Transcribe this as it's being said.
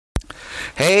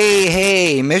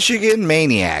Hey, Michigan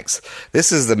Maniacs.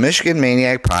 This is the Michigan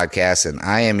Maniac Podcast, and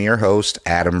I am your host,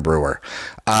 Adam Brewer.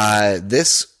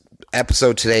 This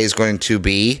episode today is going to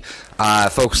be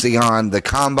focusing on the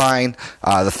Combine,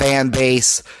 the fan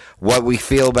base, what we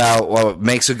feel about what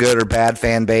makes a good or bad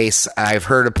fan base. I've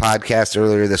heard a podcast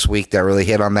earlier this week that really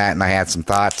hit on that, and I had some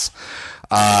thoughts.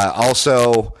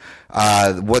 Also,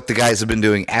 what the guys have been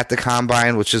doing at the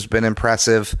Combine, which has been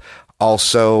impressive.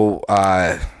 Also,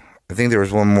 I think there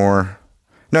was one more.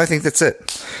 No, I think that's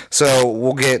it. So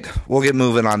we'll get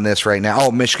moving on this right now.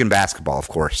 Oh, Michigan basketball, of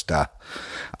course. Duh.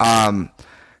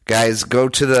 Guys, go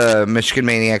to the Michigan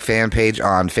Maniac fan page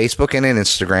on Facebook and on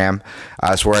Instagram.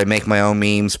 It's where I make my own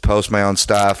memes, post my own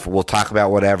stuff. We'll talk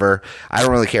about whatever. I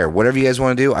don't really care. Whatever you guys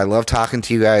want to do, I love talking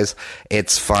to you guys.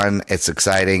 It's fun. It's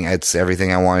exciting. It's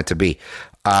everything I want it to be.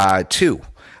 Two,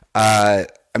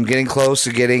 I'm getting close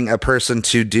to getting a person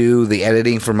to do the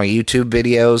editing for my YouTube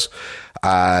videos.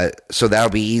 So that'll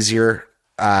be easier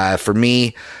for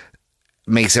me.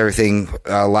 Makes everything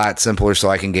a lot simpler so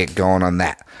I can get going on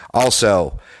that.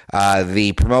 Also,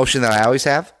 the promotion that I always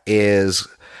have is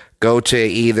go to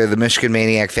either the Michigan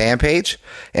Maniac fan page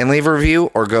and leave a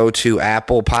review, or go to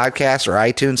Apple Podcasts or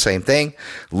iTunes, same thing.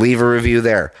 Leave a review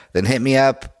there. Then hit me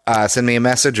up, send me a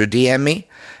message or DM me,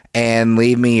 and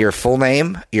leave me your full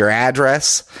name, your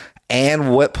address,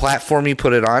 and what platform you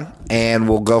put it on, and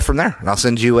we'll go from there. And I'll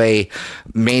send you a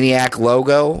Maniac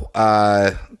logo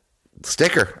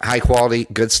sticker. High quality,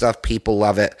 good stuff. People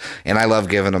love it, and I love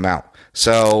giving them out.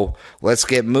 So let's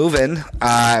get moving.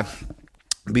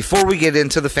 Before we get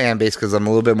into the fan base, because I'm a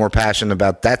little bit more passionate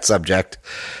about that subject,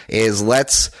 is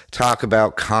let's talk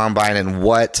about Combine and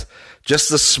what just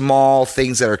the small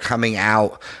things that are coming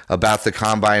out about the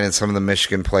Combine and some of the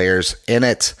Michigan players in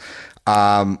it.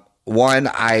 The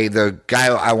guy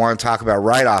I want to talk about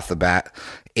right off the bat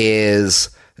is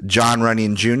Jon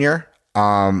Runyan Jr.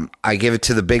 I give it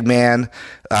to the big man,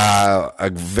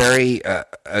 a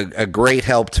great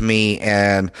help to me,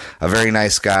 and a very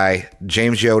nice guy,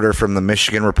 James Yoder from the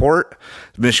Michigan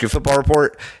Football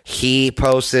Report. He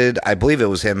posted, I believe it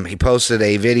was him, he posted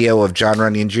a video of Jon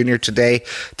Runyan Jr. today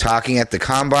talking at the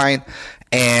Combine,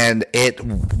 and it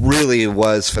really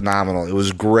was phenomenal. It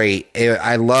was great.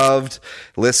 I loved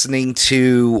listening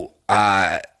to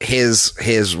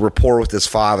his rapport with his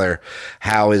father,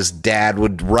 how his dad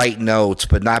would write notes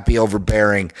but not be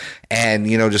overbearing, and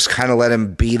just kind of let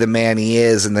him be the man he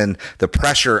is, and then the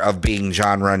pressure of being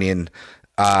Jon Runyan,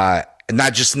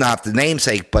 not the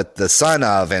namesake but the son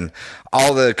of, and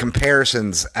all the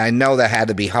comparisons. I know that had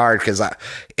to be hard because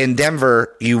in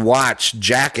Denver you watched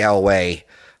Jack Elway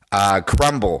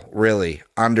crumble really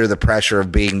under the pressure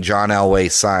of being John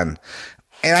Elway's son.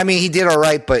 And I mean, he did all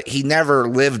right, but he never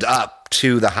lived up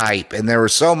to the hype. And there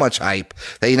was so much hype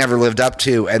that he never lived up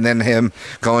to. And then him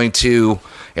going to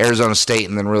Arizona State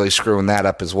and then really screwing that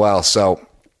up as well. So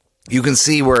you can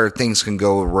see where things can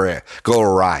go awry,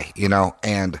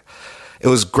 and it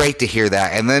was great to hear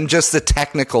that. And then just the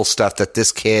technical stuff that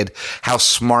this kid, how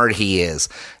smart he is,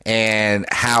 and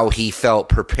how he felt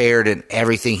prepared in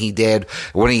everything he did,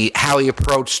 how he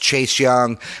approached Chase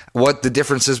Young, what the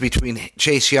differences between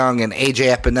Chase Young and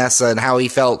AJ Epinesa, and how he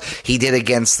felt he did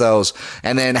against those,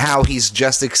 and then how he's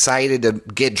just excited to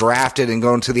get drafted and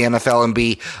go into the NFL and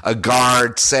be a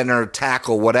guard, center,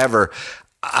 tackle, whatever.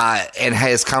 And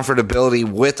his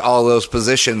comfortability with all those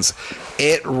positions.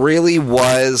 It really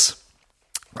was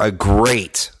it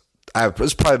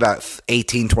was probably about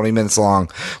 18, 20 minutes long.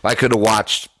 I could have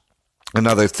watched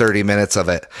another 30 minutes of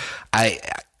it.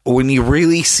 When you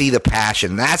really see the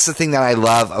passion, that's the thing that I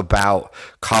love about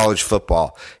college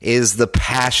football, is the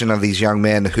passion of these young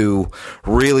men who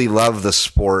really love the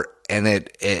sport. And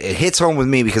it hits home with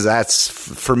me because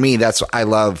for me, that's what I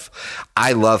love.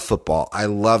 I love football. I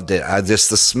loved it. Just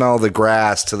the smell of the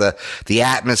grass, to the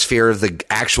atmosphere of the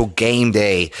actual game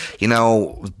day,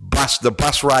 the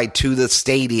bus ride to the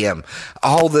stadium,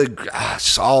 all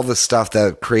the stuff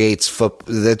that creates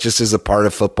that just is a part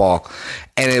of football.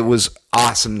 And it was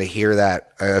awesome to hear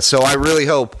that. So I really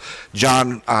hope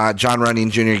Jon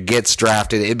Runyan Jr. gets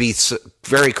drafted. It'd be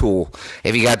very cool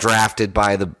if he got drafted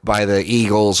by the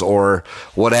Eagles or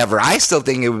whatever. I still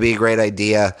think it would be a great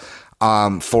idea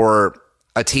for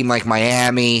a team like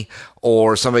Miami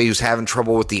or somebody who's having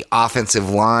trouble with the offensive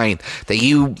line, that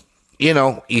you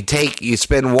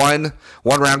spend one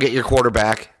round, get your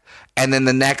quarterback, and then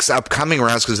the next upcoming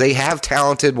rounds, because they have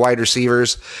talented wide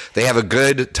receivers, they have a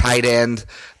good tight end,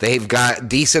 they've got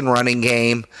decent running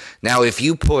game. Now, if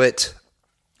you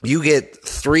get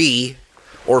 3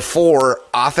 or 4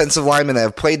 offensive linemen that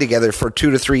have played together for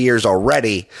 2 to 3 years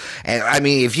already. And I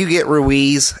mean, if you get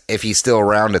Ruiz, if he's still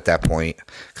around at that point,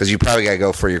 because you probably got to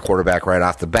go for your quarterback right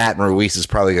off the bat, and Ruiz is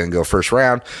probably going to go first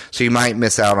round, so you might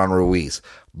miss out on Ruiz.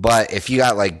 But if you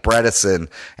got like Bredesen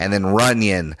and then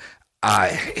Runyon,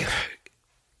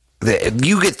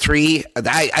 you get 3.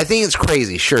 I think it's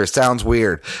crazy. Sure, it sounds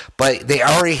weird, but they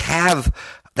already have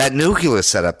that nucleus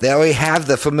set up. They already have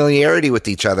the familiarity with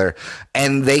each other,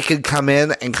 and they could come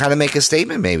in and kind of make a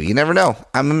statement maybe. You never know.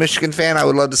 I'm a Michigan fan. I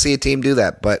would love to see a team do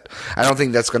that, but I don't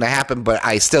think that's going to happen, but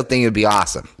I still think it would be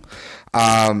awesome.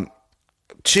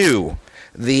 2,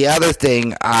 the other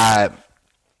thing I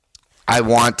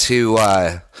want to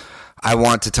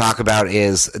talk about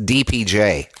is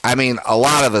DPJ. I mean, a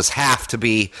lot of us have to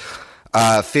be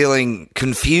feeling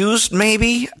confused,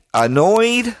 maybe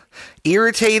annoyed,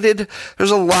 irritated.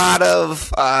 There's a lot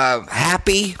of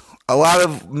happy, a lot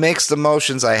of mixed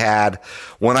emotions I had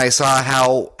when I saw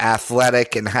how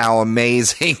athletic and how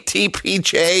amazing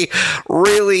DPJ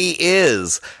really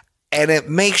is. And it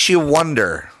makes you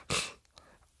wonder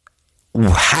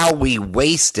how we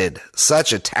wasted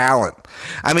such a talent.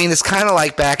 I mean, it's kind of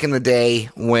like back in the day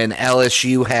when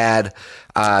LSU had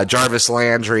Jarvis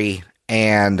Landry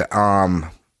and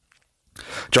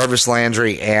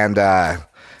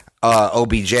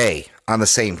OBJ on the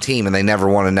same team, and they never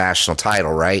won a national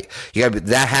title, right?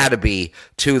 That had to be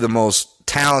 2 of the most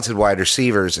talented wide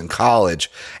receivers in college,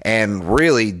 and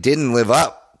really didn't live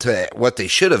up to what they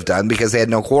should have done because they had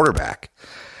no quarterback.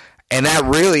 And that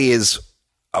really is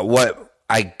what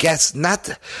I guess I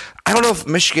don't know if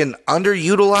Michigan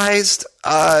underutilized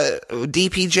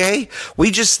DPJ.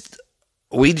 We just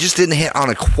didn't hit on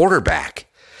a quarterback.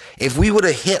 If we would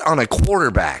have hit on a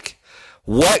quarterback,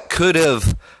 what could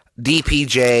have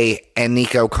DPJ and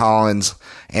Nico Collins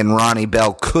and Ronnie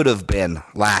Bell could have been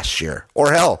last year?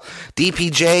 Or hell,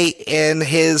 DPJ in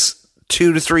his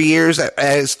 2 to 3 years,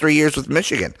 his 3 years with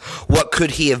Michigan, what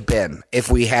could he have been if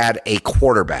we had a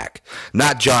quarterback?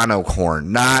 Not John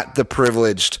O'Korn, not the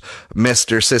privileged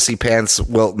Mr. Sissy Pants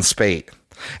Wilton Spate,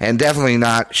 and definitely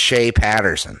not Shea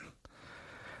Patterson.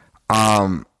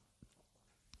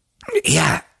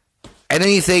 Yeah. And then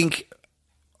you think,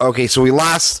 okay, so we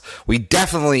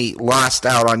definitely lost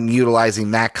out on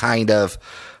utilizing that kind of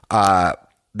talent.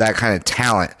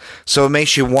 So it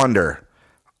makes you wonder,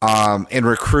 in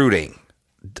recruiting,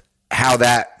 how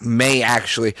that may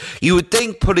actually, you would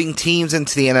think putting teams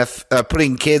into the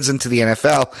putting kids into the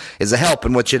NFL is a help,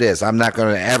 in which it is. I'm not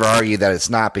going to ever argue that it's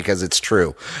not, because it's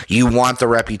true. You want the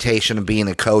reputation of being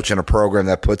a coach in a program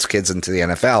that puts kids into the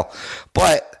NFL.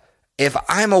 But if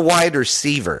I'm a wide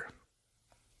receiver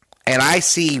and I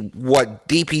see what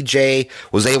DPJ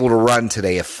was able to run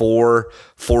today, a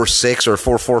 4.46 or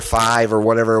 4.45 or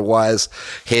whatever it was,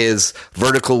 his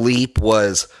vertical leap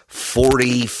was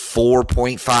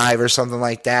 44.5 or something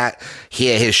like that.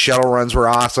 His shuttle runs were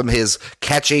awesome. His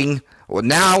catching, well,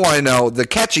 now I want to know the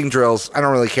catching drills. I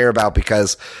don't really care about,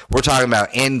 because we're talking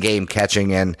about in-game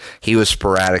catching, and he was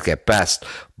sporadic at best.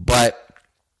 But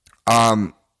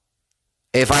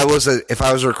if I was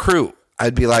a recruit,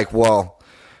 I'd be like, well,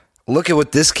 look at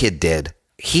what this kid did.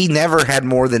 He never had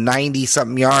more than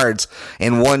 90-something yards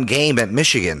in one game at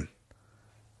Michigan.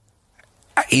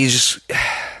 You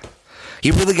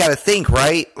really got to think,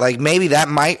 right? Like, maybe that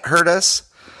might hurt us.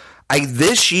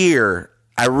 This year,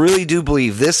 I really do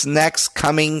believe this next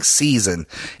coming season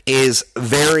is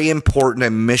very important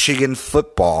in Michigan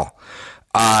football.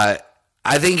 I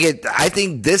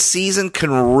think this season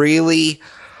can really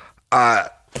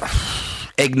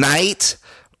ignite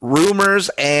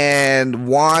rumors and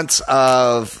wants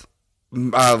of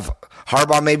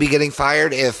Harbaugh maybe getting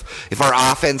fired if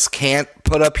our offense can't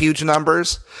put up huge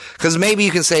numbers. Because maybe you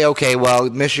can say, okay, well,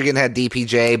 Michigan had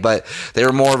DPJ, but they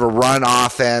were more of a run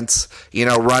offense,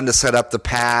 run to set up the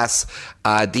pass.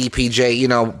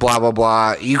 DPJ, blah, blah,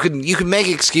 blah. You can make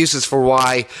excuses for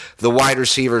why the wide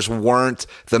receivers weren't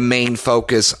the main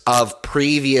focus of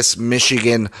previous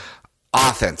Michigan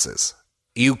offenses.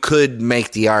 You could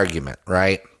make the argument,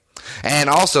 right? And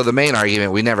also the main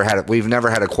argument, we've never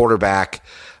had a quarterback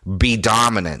be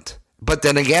dominant. But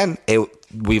then again,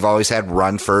 we've always had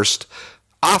run first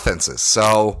offenses.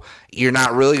 So you're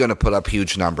not really going to put up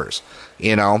huge numbers,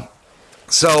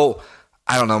 So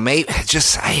I don't know, maybe I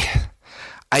just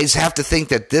have to think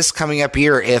that this coming up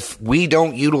year, if we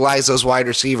don't utilize those wide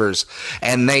receivers,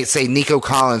 and they say Nico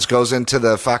Collins goes into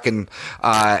the fucking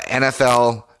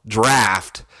NFL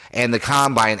draft and the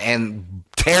combine and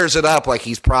tears it up like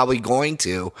he's probably going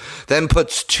to, then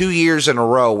puts 2 years in a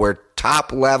row where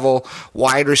top level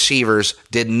wide receivers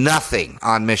did nothing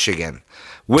on Michigan.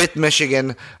 with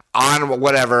Michigan on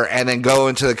whatever and then go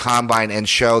into the combine and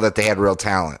show that they had real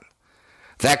talent.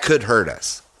 That could hurt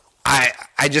us.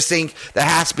 I just think that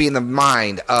has to be in the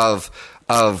mind of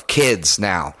kids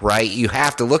now, right? You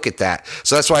have to look at that.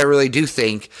 So that's why I really do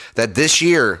think that this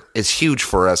year is huge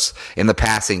for us in the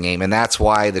passing game, and that's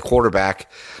why the quarterback,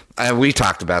 and we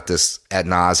talked about this ad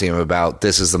nauseum about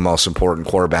this is the most important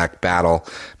quarterback battle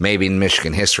maybe in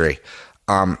Michigan history.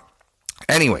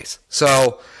 Anyways,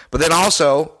 so, but then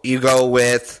also you go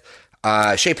with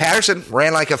Shea Patterson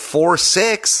ran like a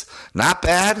 4.6. Not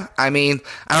bad. I mean,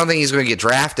 I don't think he's going to get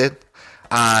drafted.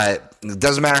 It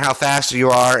doesn't matter how fast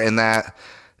you are in that.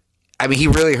 I mean, he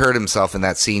really hurt himself in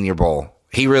that Senior Bowl.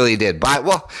 He really did. But,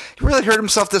 well, he really hurt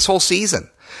himself this whole season.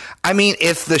 I mean,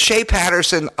 if the Shea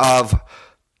Patterson of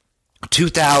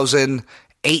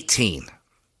 2018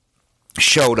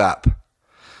 showed up,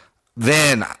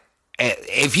 then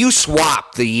if you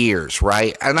swap the years,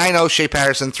 right? And I know Shea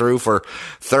Patterson threw for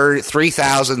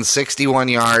 3,061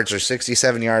 yards or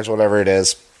 67 yards, whatever it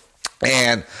is,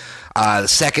 and the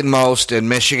second most in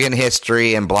Michigan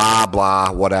history and blah,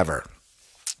 blah, whatever.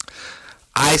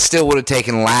 I still would have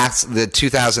taken the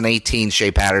 2018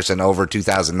 Shea Patterson over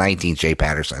 2019 Shea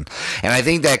Patterson. And I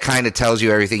think that kind of tells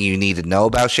you everything you need to know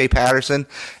about Shea Patterson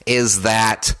is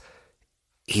that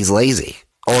he's lazy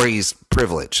or he's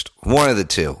privileged. One of the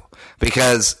two.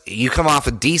 Because you come off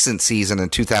a decent season in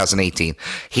 2018.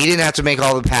 He didn't have to make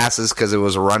all the passes because it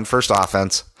was a run-first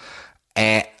offense.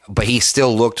 But he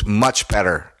still looked much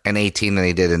better in 18 than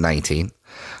he did in 19.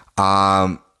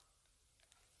 And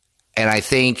I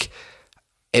think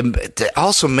it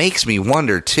also makes me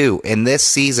wonder, too, in this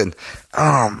season,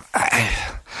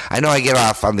 I know I get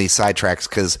off on these sidetracks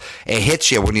because it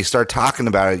hits you when you start talking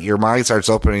about it. Your mind starts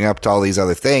opening up to all these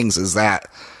other things, is that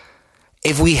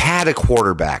if we had a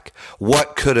quarterback,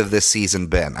 what could have this season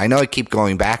been? I know I keep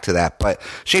going back to that, but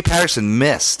Shea Patterson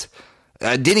missed.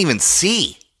 Didn't even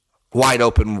see wide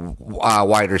open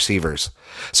wide receivers.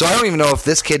 So I don't even know if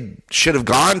this kid should have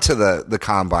gone to the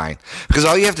combine, because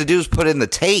all you have to do is put in the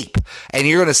tape, and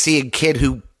you're going to see a kid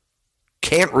who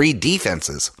can't read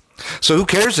defenses. So who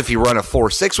cares if you run a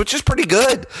 4.6, which is pretty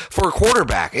good for a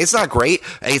quarterback. It's not great.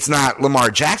 It's not Lamar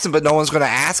Jackson, but no one's going to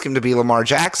ask him to be Lamar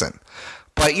Jackson.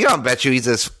 But I bet you he's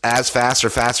as fast or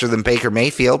faster than Baker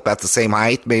Mayfield, about the same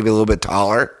height, maybe a little bit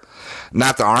taller.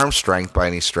 Not the arm strength by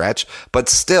any stretch, but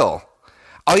still,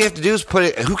 all you have to do is put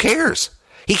it. Who cares?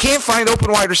 He can't find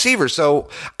open wide receivers, so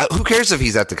who cares if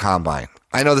he's at the combine?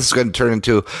 I know this is going to turn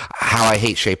into how I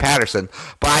hate Shea Patterson,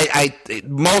 but I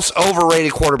most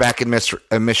overrated quarterback in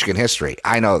Michigan history.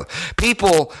 I know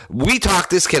we talked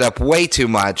this kid up way too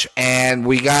much, and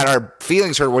we got our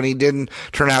feelings hurt when he didn't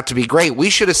turn out to be great. We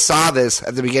should have saw this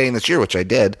at the beginning of this year, which I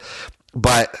did,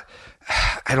 but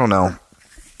I don't know.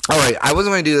 All right, I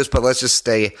wasn't going to do this, but let's just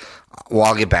stay. Well,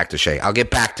 I'll get back to Shea. I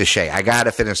got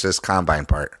to finish this combine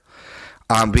part.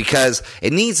 Because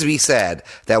it needs to be said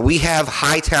that we have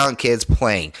high talent kids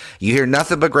playing. You hear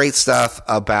nothing but great stuff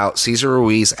about Cesar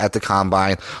Ruiz at the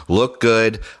combine. Look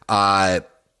good.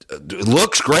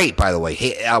 Looks great, by the way.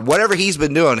 Whatever he's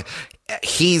been doing,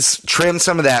 he's trimmed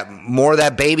some of more of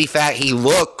that baby fat. He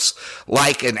looks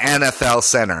like an NFL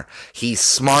center. He's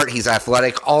smart. He's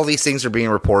athletic. All these things are being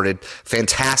reported.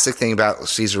 Fantastic thing about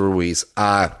Cesar Ruiz.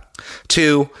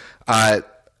 Two,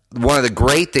 one of the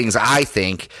great things I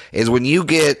think is when you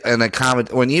get a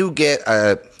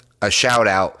shout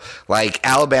out like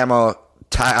Alabama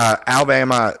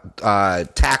tackle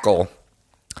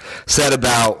said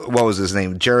about, what was his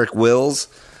name? Jedrick Wills,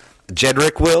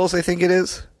 I think it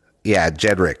is. Yeah,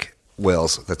 Jedrick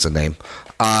Wills. That's a name.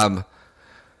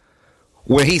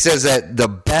 When he says that the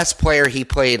best player he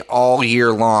played all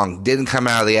year long didn't come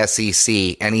out of the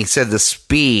SEC, and he said the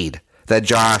speed that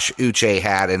Josh Uche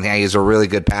had, and he's a really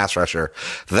good pass rusher.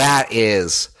 That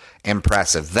is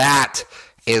impressive. That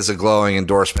is a glowing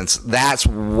endorsement.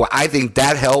 I think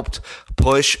that helped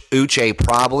push Uche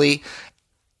probably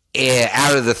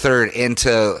out of the third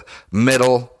into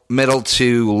middle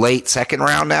to late second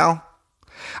round now.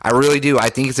 I really do. I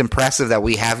think it's impressive that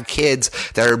we have kids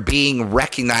that are being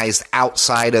recognized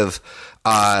outside of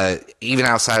even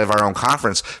outside of our own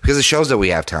conference, because it shows that we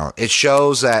have talent. It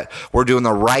shows that we're doing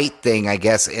the right thing, I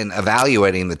guess, in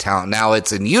evaluating the talent. Now,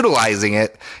 it's in utilizing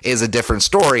it is a different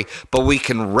story, but we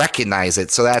can recognize it,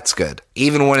 so that's good,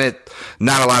 even when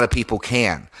not a lot of people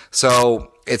can.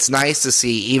 So it's nice to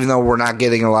see, even though we're not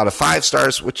getting a lot of 5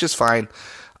 stars, which is fine,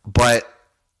 but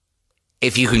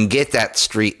if you can get that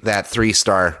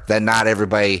 3-star that not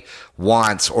everybody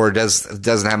wants or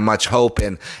doesn't have much hope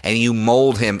in, and you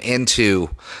mold him into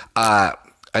an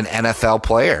NFL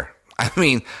player, I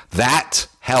mean, that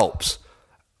helps.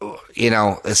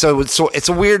 So it's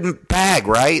a weird bag,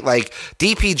 right? Like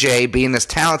DPJ being as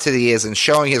talented he is and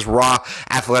showing his raw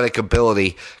athletic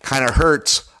ability kind of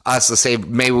hurts us to say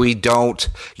maybe we don't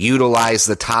utilize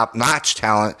the top-notch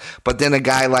talent. But then a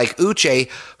guy like Uche,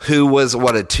 who was, a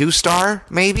 2-star,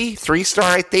 maybe?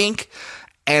 3-star, I think?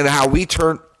 And how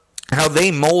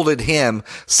they molded him,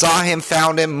 saw him,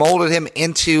 found him, molded him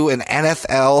into an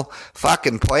NFL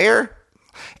fucking player.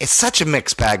 It's such a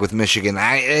mixed bag with Michigan.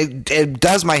 It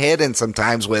does my head in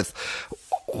sometimes with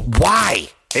why?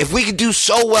 If we could do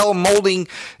so well molding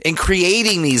and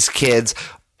creating these kids,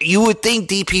 you would think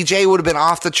DPJ would have been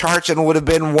off the charts and would have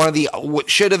been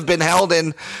should have been held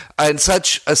in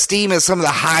such esteem as some of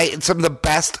the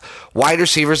best wide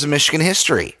receivers in Michigan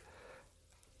history.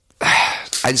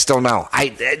 I just don't know.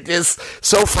 It is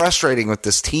so frustrating with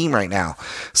this team right now.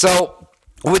 So,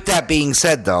 with that being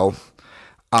said, though,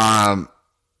 and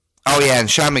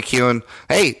Sean McEwen,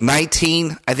 hey,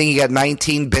 19, I think he got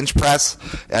 19 bench press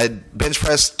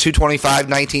 225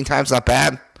 19 times, not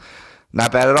bad.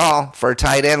 Not bad at all for a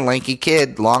tight end, lanky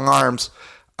kid, long arms.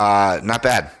 Not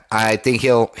bad. I think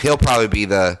he'll probably be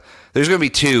there's going to be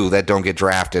two that don't get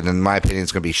drafted. In my opinion,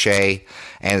 it's going to be Shea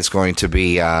and it's going to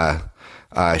be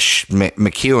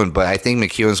McEwen. But I think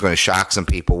McEwen's going to shock some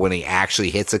people when he actually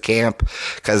hits a camp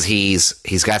because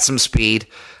he's got some speed.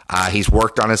 He's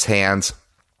worked on his hands.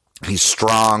 He's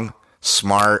strong,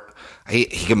 smart. He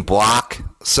can block.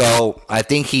 So I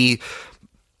think he's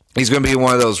going to be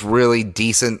one of those really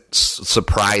decent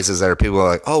surprises that are people are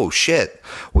like, oh shit,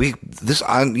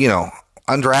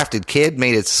 undrafted kid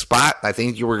made its spot. I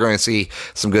think you were going to see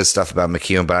some good stuff about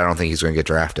McEwen, but I don't think he's going to get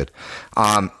drafted.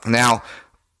 Now,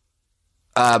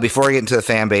 before I get into the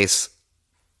fan base,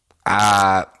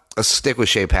 let's stick with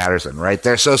Shea Patterson right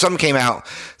there. So something came out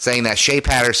saying that Shea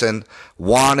Patterson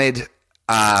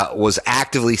was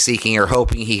actively seeking or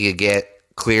hoping he could get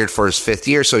cleared for his 5th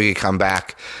year so he could come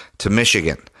back to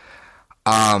Michigan.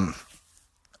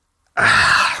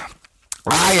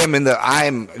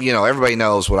 Everybody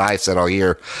knows what I said all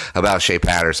year about Shea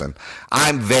Patterson.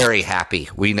 I'm very happy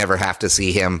we never have to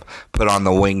see him put on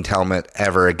the winged helmet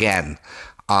ever again.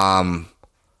 A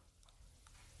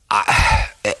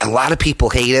lot of people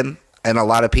hate him and a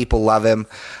lot of people love him.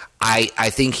 I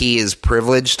think he is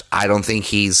privileged. I don't think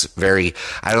he has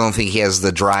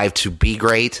the drive to be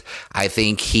great. I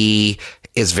think he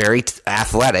is very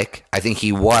athletic. I think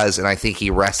he was, and I think he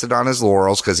rested on his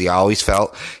laurels because he always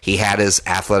felt he had his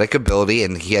athletic ability,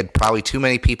 and he had probably too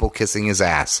many people kissing his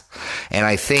ass. And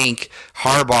I think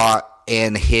Harbaugh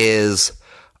and his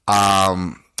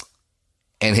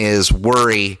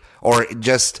worry, or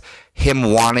just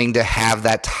him wanting to have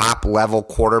that top level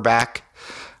quarterback,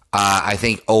 I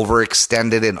think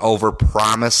overextended and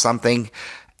overpromised something,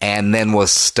 and then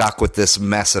was stuck with this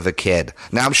mess of a kid.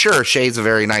 Now, I'm sure Shea's a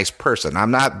very nice person.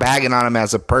 I'm not bagging on him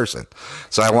as a person.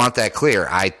 So I want that clear.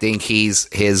 I think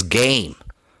his game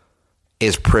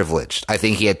is privileged. I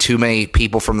think he had too many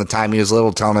people from the time he was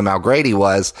little telling him how great he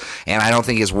was, and I don't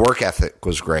think his work ethic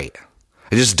was great.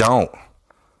 I just don't.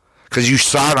 Because you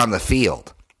saw it on the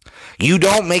field. You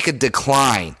don't make a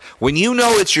decline. When you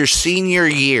know it's your senior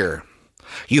year,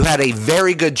 you had a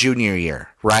very good junior year,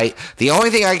 right? The only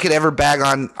thing I could ever bag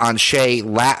on Shea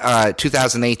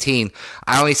 2018,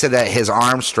 I only said that his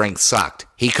arm strength sucked.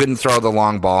 He couldn't throw the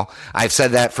long ball. I've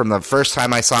said that from the first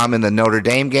time I saw him in the Notre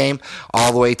Dame game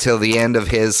all the way till the end of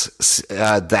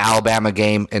the Alabama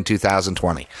game in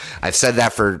 2020. I've said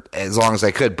that for as long as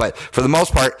I could. But for the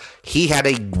most part, he had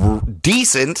a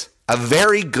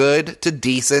very good to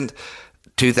decent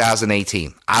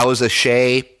 2018. I was a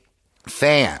Shea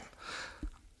fan.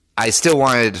 I still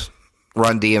wanted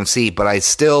Run DMC, but I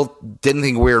still didn't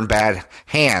think we were in bad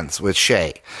hands with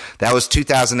Shea. That was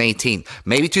 2018.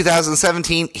 Maybe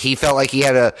 2017, he felt like he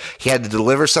had to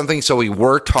deliver something, so he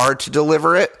worked hard to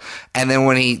deliver it. And then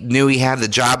when he knew he had the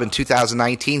job in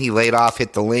 2019, he laid off,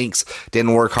 hit the links,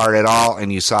 didn't work hard at all,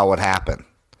 and you saw what happened.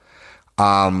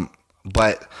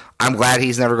 But I'm glad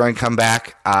he's never going to come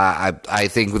back. I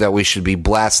think that we should be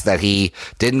blessed that he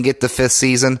didn't get the 5th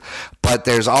season. But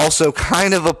there's also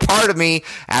kind of a part of me,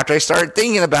 after I started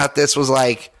thinking about this, was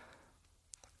like,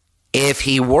 if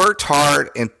he worked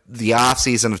hard in the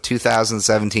offseason of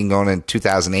 2017 going into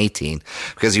 2018,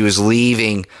 because he was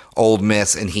leaving Ole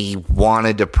Miss and he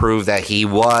wanted to prove that he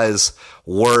was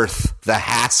worth the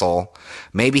hassle,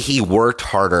 maybe he worked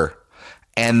harder.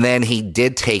 And then he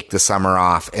did take the summer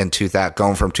off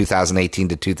going from 2018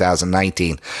 to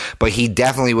 2019. But he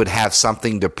definitely would have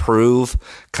something to prove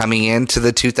coming into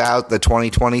the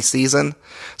 2020 season.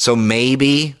 So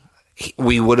maybe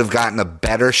we would have gotten a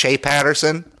better Shea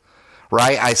Patterson,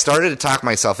 right? I started to talk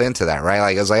myself into that, right?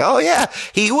 Like, I was like, oh, yeah,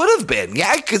 he would have been. Yeah,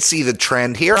 I could see the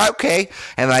trend here. Okay.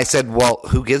 And I said, well,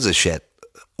 who gives a shit?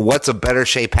 What's a better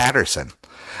Shea Patterson?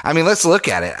 I mean, let's look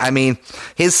at it. I mean,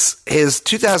 his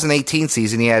 2018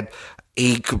 season,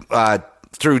 he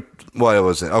threw, what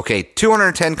was it? Okay,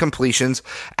 210 completions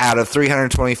out of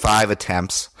 325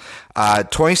 attempts,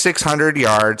 2,600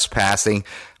 yards passing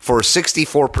for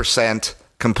 64%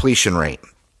 completion rate.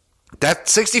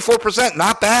 That's 64%,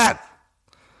 not bad.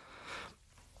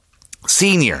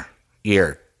 Senior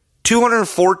year,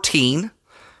 214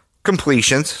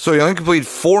 completions, so he only completed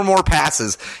 4 more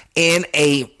passes in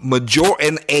a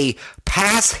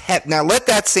pass. Now let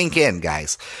that sink in,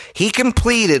 guys. He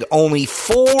completed only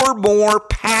 4 more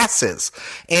passes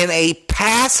in a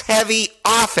pass-heavy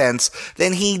offense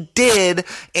than he did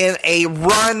in a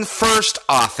run-first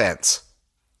offense,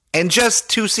 in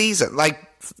just 2 seasons, like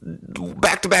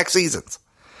back-to-back seasons.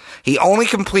 He only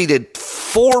completed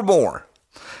 4 more.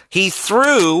 He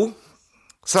threw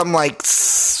something like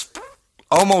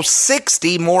almost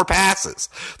 60 more passes,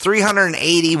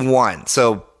 381.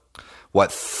 So,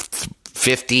 what,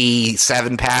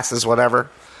 57 passes, whatever?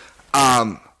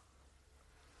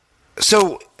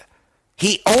 So,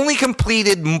 he only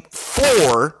completed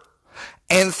 4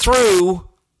 and threw,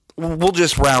 we'll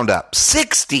just round up,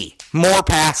 60 more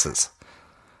passes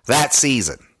that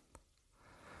season.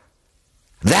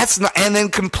 That's not, and then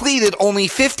completed only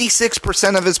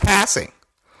 56% of his passing.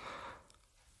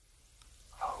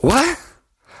 What?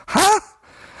 Huh?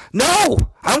 No,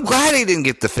 I'm glad he didn't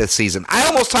get the 5th season. I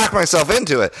almost talked myself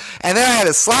into it, and then I had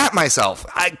to slap myself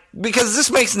because this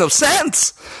makes no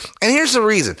sense. And here's the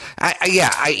reason.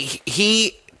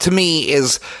 He to me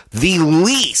is the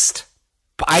least.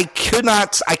 I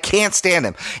can't stand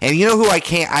him. And you know who I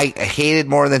hated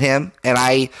more than him, and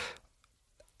I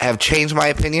have changed my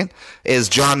opinion, is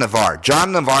John Navarre.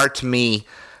 John Navarre to me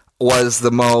was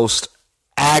the most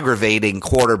aggravating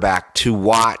quarterback to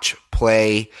watch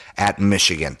play at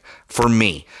Michigan for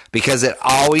me, because it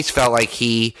always felt like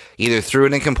he either threw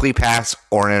an incomplete pass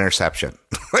or an interception.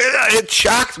 It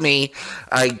shocked me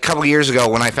a couple years ago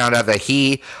when I found out that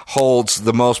he holds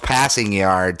the most passing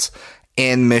yards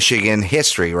in Michigan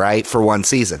history, right, for one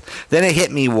season. Then it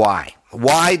hit me why.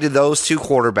 Why did those 2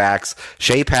 quarterbacks,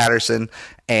 Shea Patterson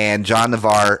and John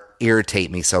Navarre,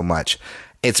 irritate me so much?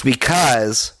 It's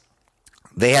because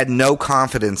they had no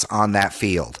confidence on that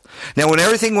field. Now, when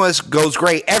everything goes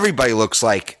great, everybody looks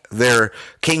like they're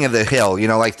king of the hill,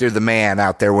 like they're the man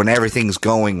out there when everything's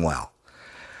going well.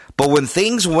 But when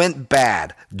things went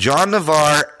bad, John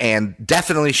Navarre and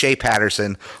definitely Shea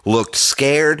Patterson looked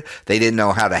scared. They didn't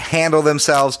know how to handle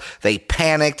themselves. They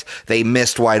panicked. They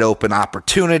missed wide open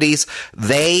opportunities.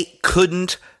 They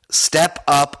couldn't step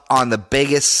up on the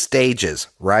biggest stages,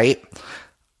 right?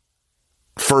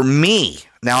 For me,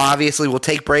 now obviously we'll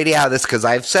take Brady out of this because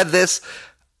I've said this.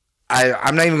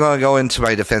 I'm not even going to go into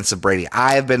my defense of Brady.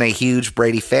 I have been a huge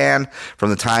Brady fan from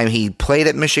the time he played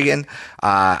at Michigan.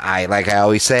 Like I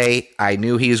always say, I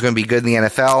knew he was going to be good in the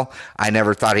NFL. I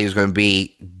never thought he was going to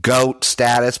be GOAT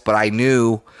status, but I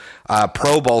knew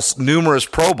numerous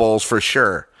Pro Bowls for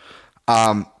sure.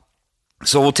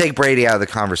 So we'll take Brady out of the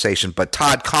conversation. But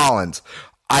Todd Collins,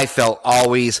 I felt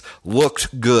always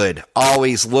looked good,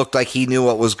 always looked like he knew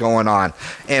what was going on.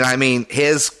 And I mean,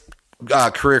 his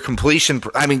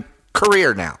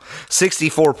career now,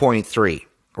 64.3,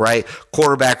 right?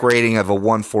 Quarterback rating of a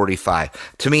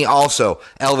 145. To me, also,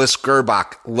 Elvis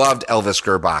Gerbach, loved Elvis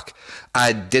Gerbach.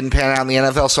 Didn't pan out in the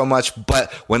NFL so much,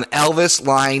 but when Elvis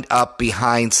lined up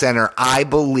behind center, I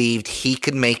believed he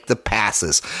could make the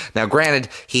passes. Now, granted,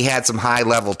 he had some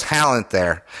high-level talent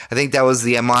there. I think that was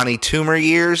the Amani Toomer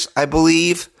years, I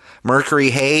believe.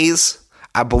 Mercury Hayes,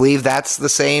 I believe that's the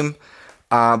same.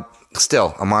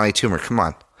 Still, Amani Toomer, come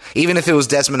on. Even if it was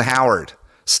Desmond Howard,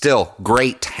 still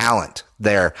great talent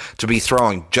there to be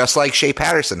throwing, just like Shea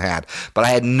Patterson had. But I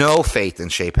had no faith in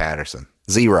Shea Patterson.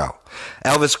 0.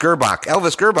 Elvis Gerbach,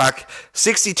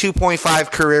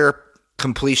 62.5 career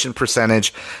completion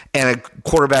percentage and a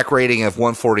quarterback rating of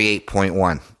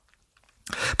 148.1.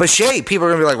 But Shea, people are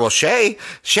going to be like, well, Shea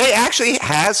actually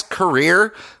has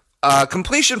career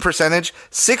completion percentage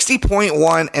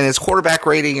 60.1 and his quarterback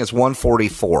rating is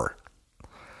 144.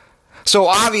 So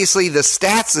obviously the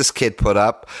stats this kid put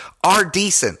up are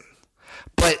decent,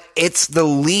 but it's the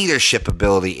leadership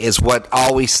ability is what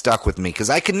always stuck with me,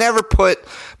 because I could never put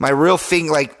my real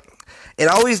thing, like, it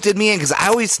always did me in, because I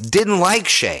always didn't like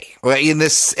Shea. In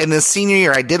this senior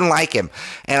year, I didn't like him,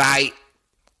 and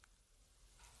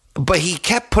But he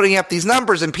kept putting up these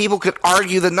numbers, and people could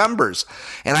argue the numbers.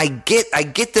 And I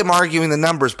get them arguing the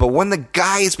numbers, but when the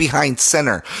guy is behind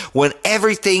center, when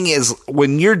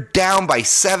you're down by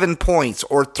 7 points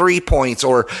or 3 points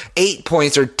or 8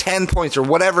 points or 10 points or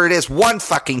whatever it is, 1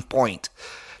 fucking point,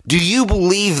 do you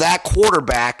believe that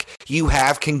quarterback you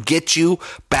have can get you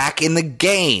back in the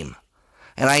game?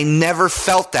 And I never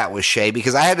felt that with Shea,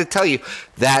 because I had to tell you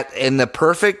that in the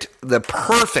perfect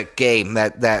game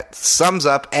that sums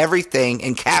up everything,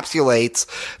 encapsulates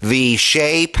the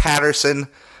Shea Patterson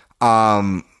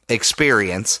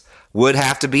experience, would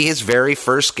have to be his very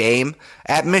first game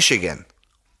at Michigan.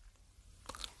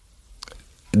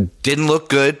 Didn't look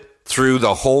good through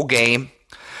the whole game.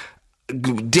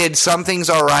 Did some things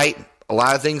all right, a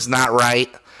lot of things not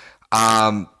right.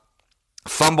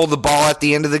 Fumbled the ball at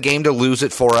the end of the game to lose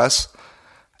it for us.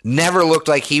 Never looked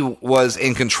like he was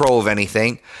in control of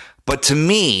anything. But to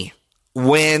me,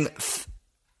 and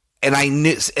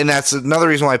that's another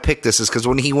reason why I picked this, is because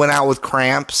when he went out with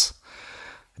cramps,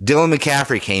 Dylan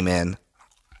McCaffrey came in,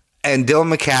 and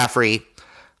Dylan McCaffrey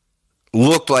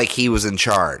looked like he was in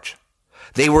charge.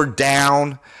 They were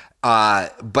down,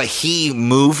 but he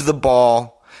moved the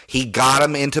ball. He got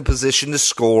him into position to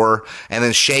score, and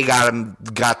then Shea got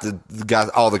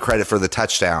all the credit for the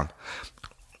touchdown.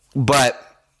 But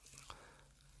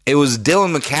it was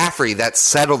Dylan McCaffrey that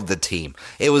settled the team.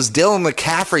 It was Dylan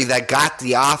McCaffrey that got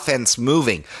the offense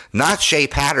moving, not Shea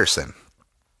Patterson.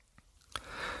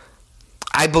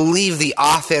 I believe the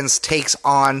offense takes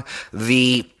on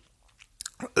the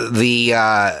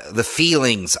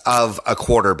feelings of a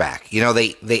quarterback.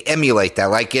 They emulate that.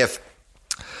 Like if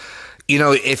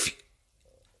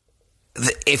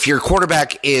your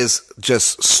quarterback is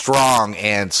just strong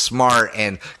and smart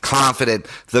and confident,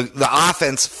 the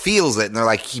offense feels it, and they're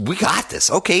like, we got this.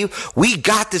 Okay, we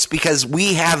got this because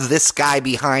we have this guy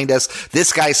behind us.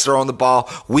 This guy's throwing the ball.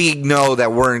 We know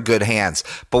that we're in good hands.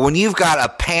 But when you've got a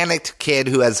panicked kid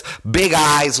who has big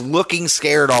eyes, looking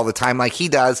scared all the time like he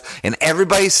does, and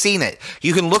everybody's seen it,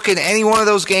 you can look at any one of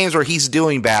those games where he's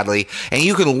doing badly, and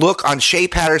you can look on Shea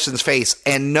Patterson's face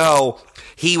and know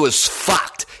he was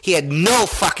fucked. He had no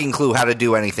fucking clue how to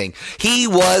do anything. He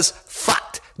was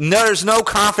fucked. There's no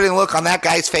confident look on that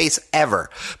guy's face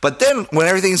ever. But then when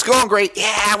everything's going great,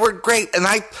 yeah, we're great. And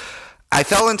I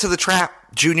fell into the trap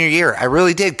junior year. I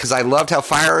really did, because I loved how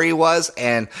fiery he was,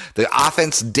 and the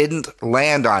offense didn't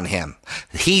land on him.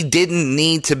 He didn't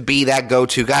need to be that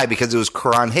go-to guy because it was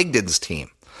Karan Higdon's team.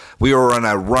 We were on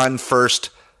a run-first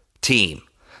team.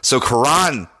 So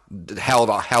Karan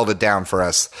held it down for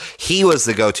us. He was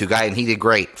the go-to guy, and he did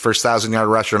great. First 1,000-yard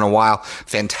rusher in a while.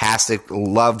 Fantastic.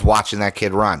 Loved watching that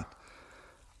kid run.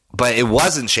 But it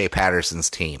wasn't Shea Patterson's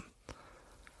team.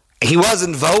 He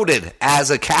wasn't voted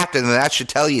as a captain, and that should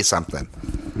tell you something.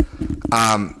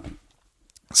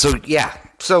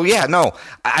 No.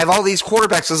 I have all these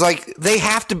quarterbacks. It's like they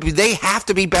have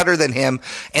to be better than him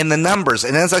in the numbers.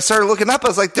 And as I started looking up, I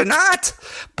was like, they're not.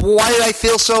 Why did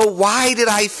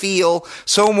I feel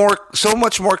so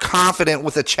much more confident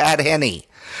with a Chad Henne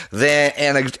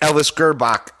and a Elvis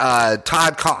Gerbach,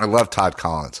 Todd Collins? I love Todd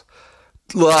Collins.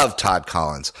 Love Todd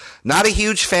Collins. Not a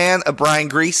huge fan of Brian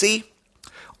Griese,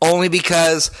 only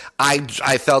because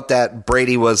I felt that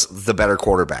Brady was the better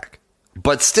quarterback.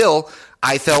 But still,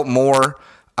 I felt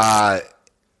that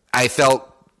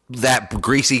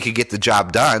Griese could get the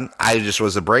job done. I just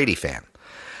was a Brady fan.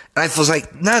 And I was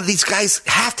like, none of these guys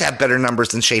have to have better numbers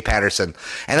than Shea Patterson.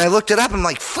 And I looked it up, and I'm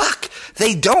like, fuck,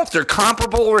 they don't. They're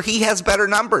comparable, or he has better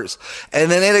numbers. And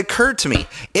then it occurred to me,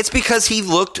 it's because he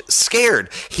looked scared.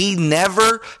 He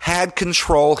never had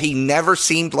control. He never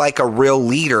seemed like a real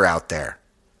leader out there.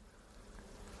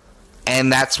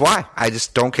 And that's why I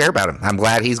just don't care about him. I'm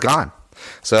glad he's gone.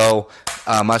 So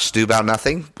much ado about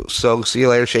nothing. So see you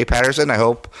later, Shea Patterson. I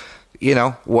hope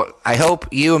I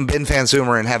hope you and Ben Van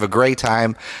Zumeren have a great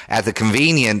time at the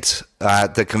convenient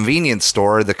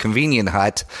store, the convenient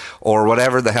hut, or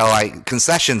whatever the hell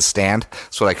concession stand.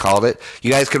 That's what I called it. You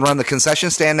guys can run the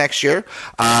concession stand next year.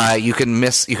 You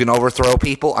can overthrow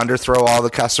people, underthrow all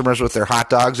the customers with their hot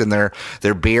dogs and their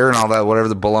beer and all that, whatever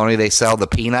the bologna they sell, the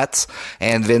peanuts.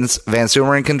 And Vince Van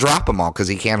Zumeren can drop them all because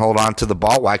he can't hold on to the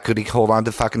ball. Why could he hold on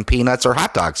to fucking peanuts or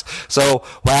hot dogs? So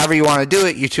however you want to do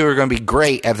it, you two are going to be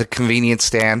great at the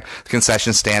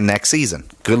concession stand next season.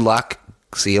 Good luck.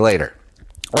 See you later.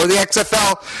 Or the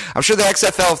XFL. I'm sure the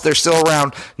XFL, if they're still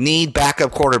around, need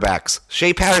backup quarterbacks.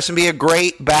 Shea Patterson be a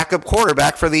great backup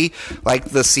quarterback for the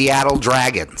Seattle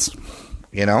Dragons.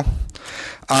 Now,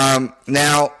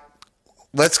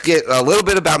 let's get a little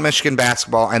bit about Michigan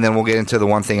basketball, and then we'll get into the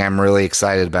one thing I'm really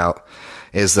excited about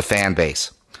is the fan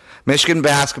base. Michigan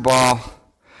basketball,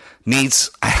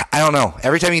 I don't know.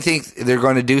 Every time you think they're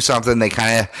going to do something, they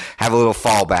kind of have a little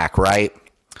fallback, right?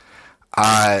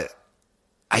 I'm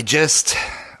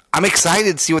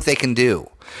excited to see what they can do.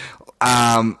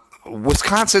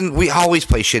 Wisconsin, we always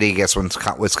play shitty against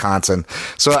Wisconsin.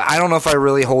 So I don't know if I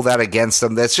really hold that against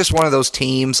them. That's just one of those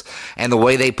teams and the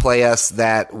way they play us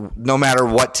that no matter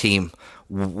what team,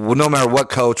 no matter what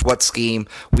coach, what scheme,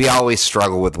 we always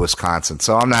struggle with Wisconsin.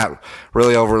 So I'm not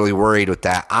really overly worried with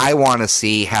that. I want to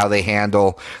see how they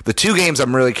handle the two games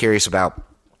I'm really curious about.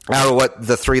 Out of what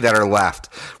the three that are left,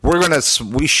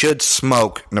 we should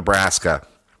smoke Nebraska.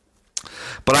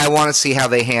 But I want to see how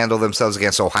they handle themselves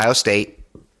against Ohio State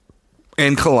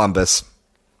and Columbus.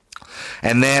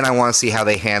 And then I want to see how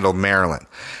they handle Maryland.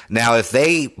 Now, if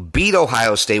they beat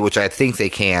Ohio State, which I think they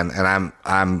can, and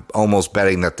I'm almost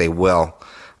betting that they will,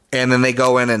 and then they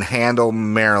go in and handle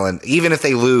Maryland, even if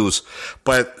they lose,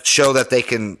 but show that they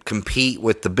can compete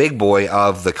with the big boy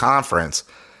of the conference.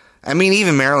 I mean,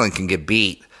 even Maryland can get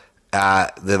beat.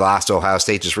 They lost to Ohio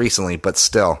State just recently, but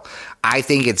still, I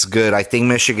think it's good. I think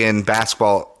Michigan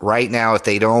basketball right now, if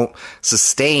they don't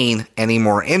sustain any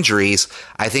more injuries,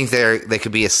 I think they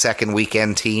could be a second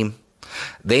weekend team.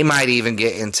 They might even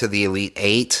get into the Elite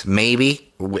Eight,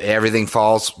 maybe. Everything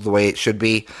falls the way it should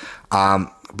be.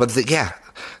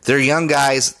 They're young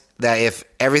guys that if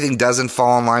everything doesn't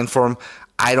fall in line for them,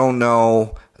 I don't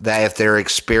know that if they're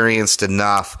experienced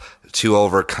enough to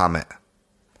overcome it.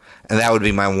 And that would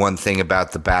be my one thing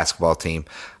about the basketball team.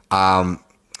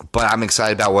 But I'm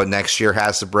excited about what next year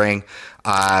has to bring.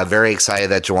 Very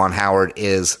excited that Juwan Howard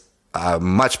is a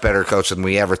much better coach than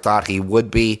we ever thought he would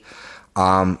be.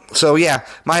 My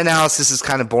analysis is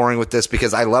kind of boring with this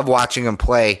because I love watching him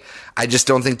play. I just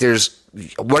don't think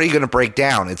what are you going to break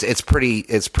down? It's pretty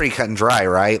cut and dry,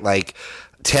 right? Like,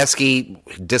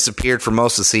 Teske disappeared for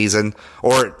most of the season,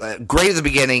 or great at the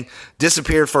beginning,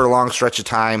 disappeared for a long stretch of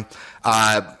time.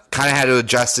 Kind of had to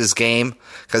adjust his game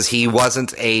because he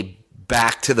wasn't a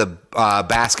back to the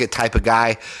basket type of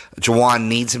guy. Juwan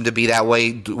needs him to be that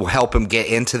way to help him get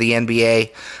into the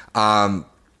NBA.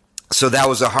 So that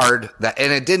was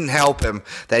and it didn't help him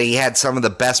that he had some of the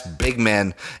best big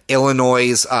men.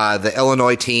 The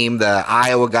Illinois team, the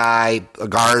Iowa guy,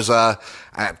 Garza.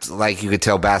 Like you could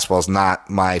tell, basketball is not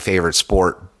my favorite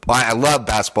sport. I love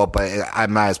basketball, but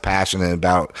I'm not as passionate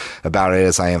about it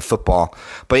as I am football.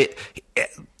 But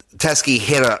Teske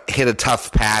hit a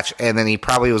tough patch, and then he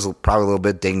probably was a little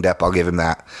bit dinged up. I'll give him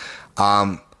that.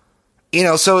 So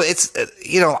it's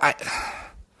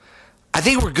I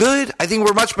think we're good. I think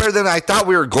we're much better than I thought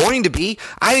we were going to be.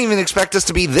 I didn't even expect us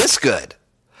to be this good.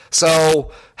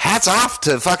 So hats off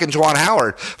to fucking Juwan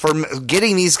Howard for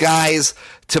getting these guys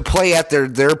to play at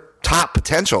their top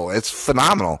potential. It's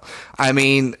phenomenal. I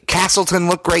mean, Castleton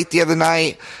looked great the other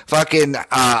night. Fucking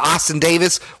Austin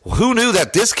Davis. Who knew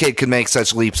that this kid could make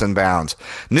such leaps and bounds?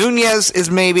 Nunez is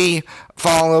maybe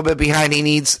falling a little bit behind. He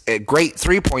needs a great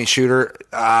three-point shooter.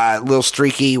 A little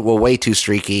streaky. Well, way too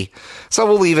streaky. So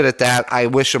we'll leave it at that. I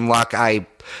wish him luck.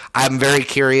 I'm very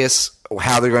curious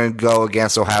how they're going to go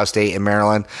against Ohio State and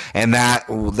Maryland, and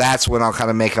that's when I'll kind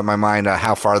of make up my mind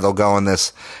how far they'll go in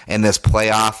this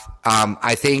playoff.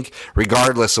 I think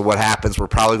regardless of what happens, we're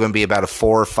probably going to be about a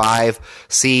 4 or 5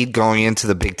 seed going into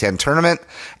the Big Ten tournament,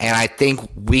 and I think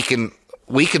we can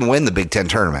win the Big Ten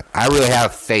tournament. I really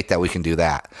have faith that we can do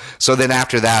that. So then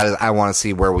after that, I want to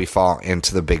see where we fall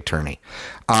into the Big Tourney.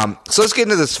 So let's get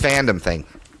into this fandom thing.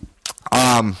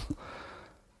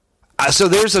 So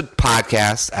there's a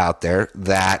podcast out there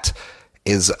that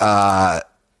is okay.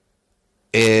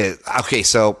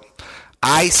 So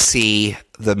I see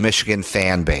the Michigan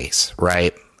fan base,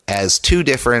 right, as two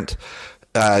different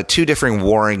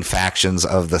warring factions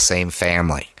of the same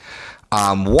family.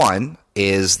 One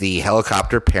is the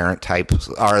helicopter parent type,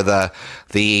 are the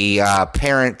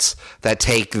parents that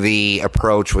take the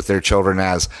approach with their children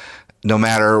as, no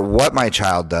matter what my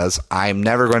child does, I'm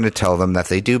never going to tell them that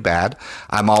they do bad.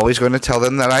 I'm always going to tell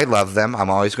them that I love them.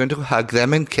 I'm always going to hug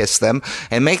them and kiss them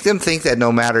and make them think that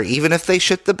no matter, even if they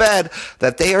shit the bed,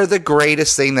 that they are the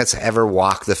greatest thing that's ever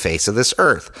walked the face of this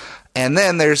earth. And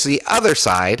then there's the other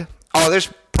side. Oh,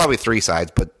 there's probably 3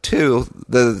 sides, but 2,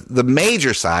 the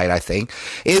major side, I think,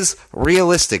 is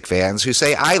realistic fans who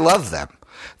say, I love them.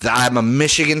 I'm a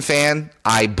Michigan fan.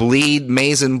 I bleed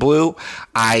maize and blue.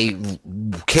 I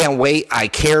can't wait. I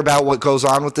care about what goes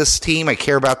on with this team. I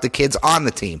care about the kids on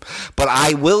the team. But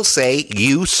I will say,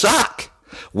 you suck.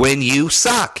 When you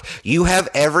suck, you have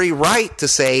every right to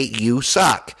say you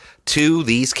suck to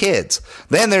these kids.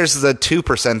 Then there's the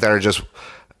 2% that are just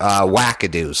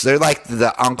wackadoos. They're like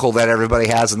the uncle that everybody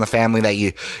has in the family that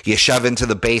you shove into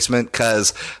the basement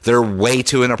because they're way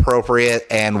too inappropriate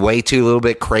and way too a little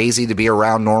bit crazy to be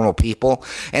around normal people.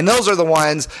 And those are the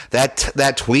ones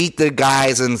that tweet the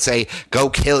guys and say, go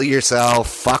kill yourself,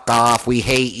 fuck off, we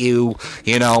hate you,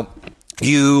 you're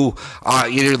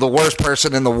the worst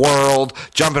person in the world,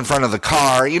 jump in front of the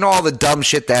car, all the dumb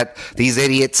shit that these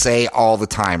idiots say all the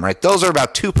time, right? Those are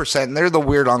about 2%, and they're the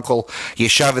weird uncle you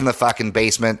shove in the fucking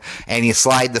basement and you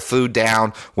slide the food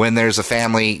down when there's a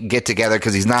family get together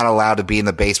because he's not allowed to be in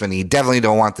the basement. You definitely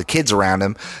don't want the kids around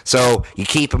him, so you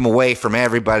keep him away from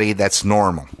everybody that's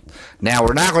normal. Now,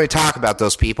 we're not going to talk about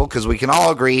those people because we can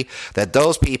all agree that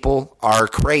those people are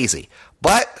crazy.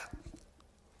 But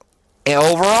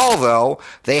overall, though,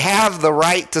 they have the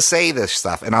right to say this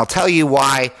stuff. And I'll tell you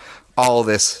why all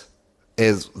this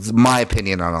is my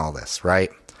opinion on all this, right?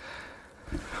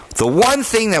 The one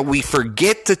thing that we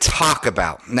forget to talk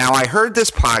about. Now, I heard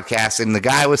this podcast and the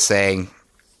guy was saying,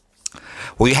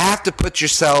 well, you have to put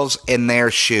yourselves in their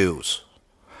shoes.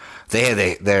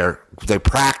 They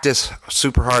practice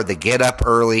super hard. They get up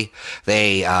early.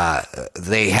 They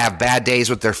have bad days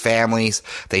with their families.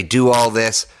 They do all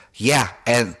this. Yeah,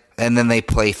 and then they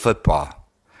play football.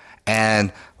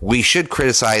 And we should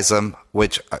criticize them,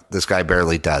 which this guy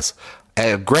barely does.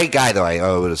 A great guy, though,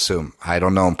 I would assume. I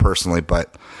don't know him personally,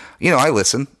 but, I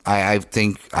listen. I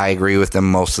think I agree with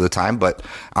them most of the time, but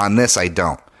on this, I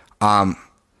don't.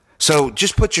 So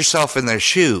just put yourself in their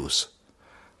shoes.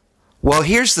 Well,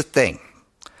 here's the thing.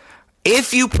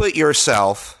 If you put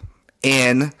yourself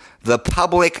in the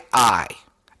public eye,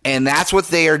 and that's what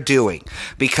they are doing,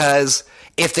 because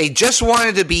if they just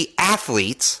wanted to be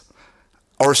athletes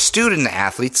or student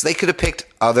athletes, they could have picked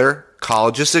other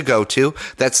colleges to go to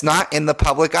that's not in the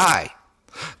public eye.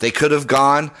 They could have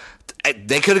gone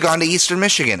to Eastern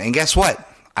Michigan, and guess what?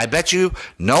 I bet you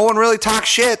no one really talks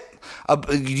shit.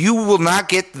 You will not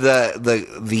get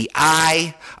the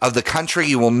eye of the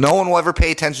country. No one will ever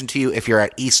pay attention to you if you're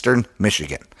at Eastern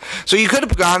Michigan. So you could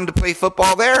have gone to play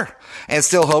football there and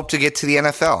still hope to get to the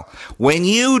NFL. When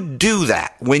you do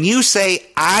that, when you say,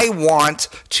 I want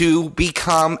to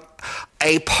become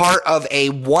a part of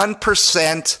a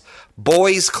 1%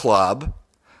 boys club,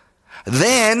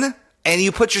 then, and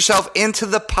you put yourself into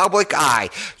the public eye,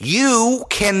 you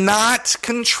cannot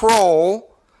control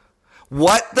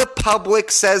what the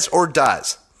public says or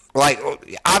does. Like,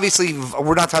 obviously,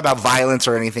 we're not talking about violence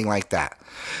or anything like that.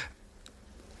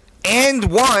 And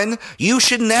one, you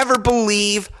should never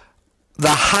believe the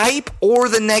hype or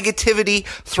the negativity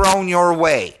thrown your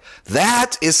way.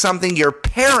 That is something your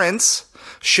parents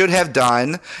should have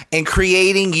done in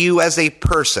creating you as a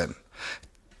person.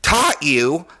 Taught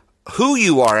you who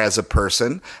you are as a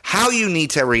person, how you need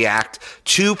to react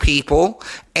to people,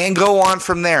 and go on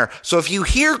from there. So if you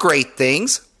hear great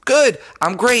things, good,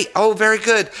 I'm great, oh, very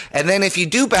good. And then if you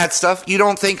do bad stuff, you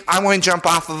don't think, I'm going to jump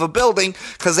off of a building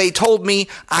because they told me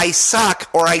I suck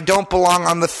or I don't belong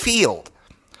on the field.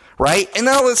 Right? And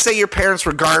now let's say your parents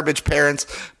were garbage parents,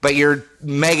 but you're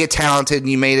mega talented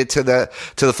and you made it to the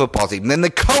football team. Then the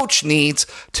coach needs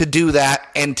to do that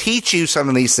and teach you some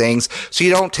of these things so you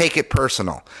don't take it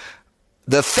personal.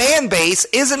 The fan base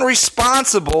isn't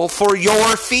responsible for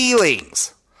your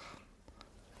feelings.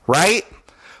 Right?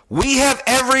 We have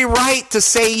every right to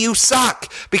say you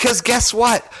suck because guess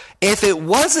what? If it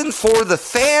wasn't for the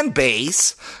fan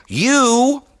base,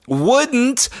 you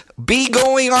wouldn't be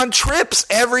going on trips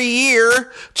every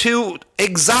year to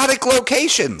exotic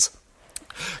locations.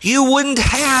 You wouldn't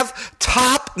have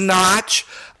top-notch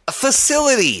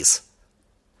facilities.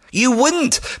 You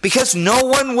wouldn't, because no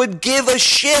one would give a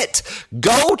shit.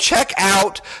 Go check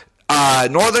out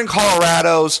Northern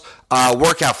Colorado's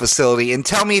workout facility and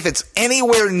tell me if it's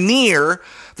anywhere near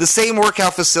the same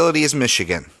workout facility as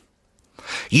Michigan.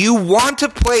 You want to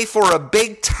play for a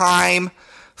big-time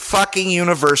fucking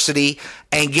university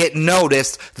and get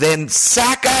noticed, then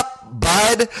sack up,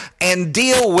 bud, and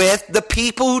deal with the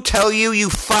people who tell you you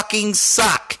fucking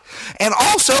suck. And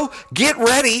also, get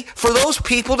ready for those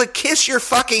people to kiss your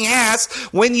fucking ass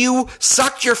when you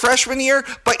sucked your freshman year,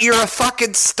 but you're a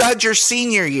fucking stud your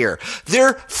senior year.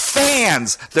 They're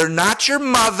fans. They're not your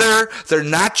mother. They're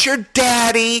not your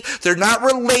daddy. They're not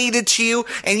related to you,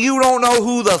 and you don't know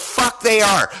who the fuck they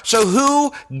are. So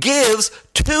who gives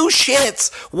two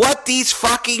shits what these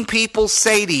fucking people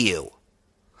say to you?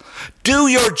 Do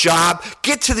your job,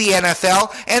 get to the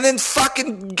NFL, and then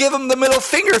fucking give them the middle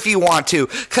finger if you want to.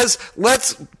 Because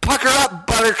let's pucker up,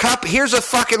 Buttercup. Here's a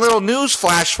fucking little news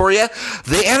flash for you.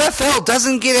 The NFL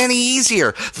doesn't get any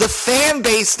easier. The fan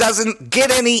base doesn't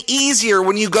get any easier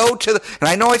when you go to and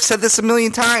I know I've said this a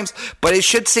million times, but it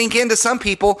should sink into some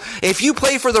people. If you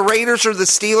play for the Raiders or the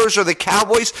Steelers or the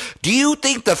Cowboys, do you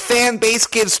think the fan base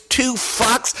gives two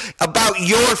fucks about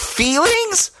your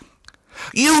feelings?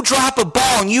 You drop a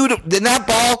ball, and you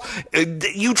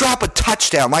drop a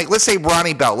touchdown. Like, let's say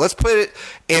Ronnie Bell. Let's put it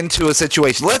into a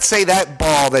situation. Let's say that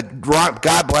ball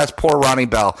God bless poor Ronnie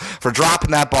Bell for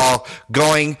dropping that ball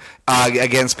going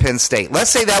against Penn State. Let's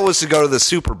say that was to go to the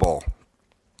Super Bowl.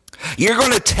 You're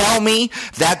going to tell me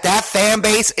that fan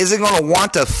base isn't going to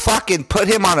want to fucking put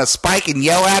him on a spike and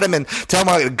yell at him and tell him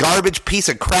what a garbage piece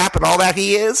of crap and all that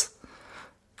he is?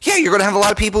 Yeah, you're going to have a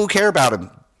lot of people who care about him.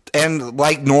 And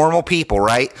like normal people,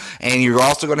 right? And you're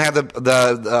also going to have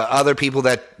the other people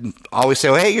that always say,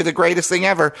 oh, hey, you're the greatest thing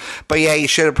ever. But yeah, you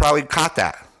should have probably caught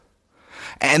that.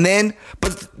 And then,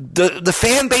 but the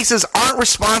fan bases aren't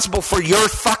responsible for your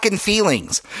fucking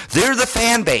feelings. They're the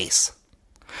fan base.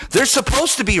 They're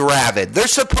supposed to be rabid. They're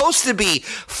supposed to be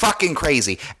fucking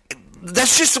crazy.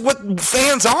 That's just what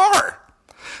fans are.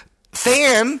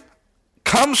 Fan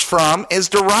is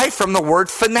derived from the word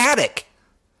fanatic.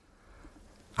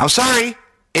 I'm sorry.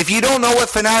 If you don't know what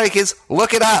fanatic is,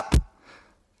 look it up.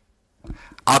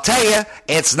 I'll tell you,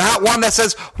 it's not one that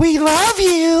says, we love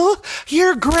you,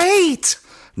 you're great.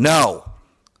 No.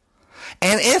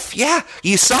 And if,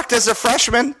 you sucked as a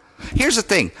freshman, here's the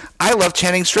thing. I love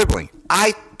Channing Stribling.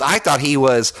 I thought he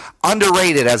was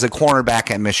underrated as a cornerback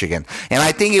at Michigan. And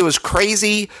I think it was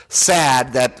crazy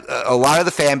sad that a lot of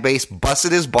the fan base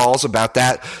busted his balls about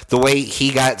that, the way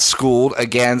he got schooled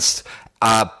against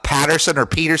Patterson or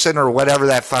Peterson or whatever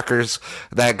that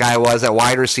guy was, that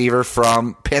wide receiver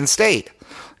from Penn State.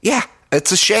 Yeah,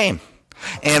 it's a shame.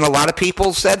 And a lot of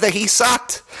people said that he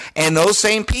sucked. And those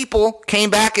same people came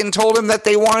back and told him that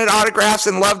they wanted autographs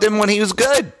and loved him when he was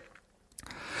good.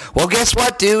 Well, guess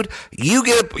what, dude? You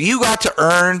got to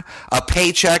earn a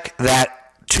paycheck that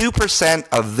 2%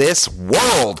 of this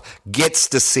world gets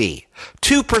to see.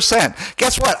 2%.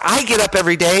 Guess what? I get up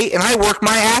every day and I work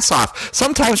my ass off,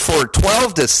 sometimes for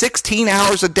 12 to 16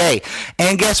 hours a day.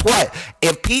 And guess what?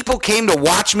 If people came to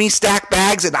watch me stack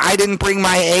bags and I didn't bring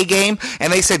my A game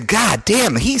and they said, God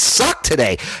damn, he sucked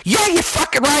today. Yeah, you're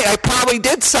fucking right. I probably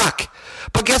did suck.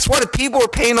 But guess what? If people are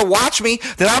paying to watch me,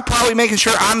 then I'm probably making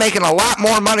sure I'm making a lot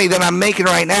more money than I'm making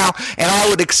right now. And I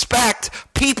would expect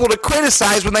people to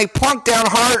criticize when they plunk down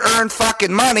hard-earned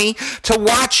fucking money to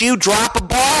watch you drop a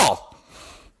ball.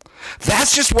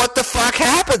 That's just what the fuck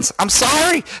happens. I'm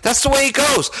sorry. That's the way it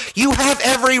goes. You have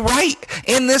every right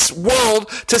in this world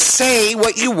to say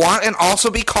what you want and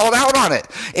also be called out on it.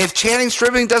 If Channing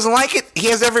Stribling doesn't like it, he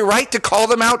has every right to call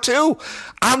them out too.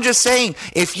 I'm just saying,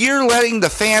 if you're letting the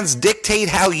fans dictate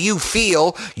how you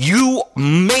feel, you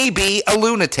may be a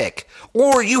lunatic.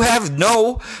 Or you have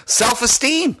no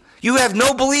self-esteem. You have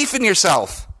no belief in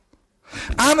yourself.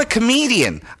 I'm a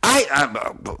comedian. I'm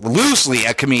loosely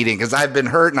a comedian because I've been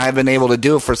hurt and I've been able to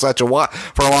do it for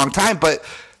a long time. But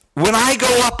when I go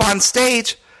up on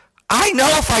stage, I know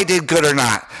if I did good or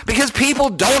not because people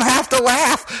don't have to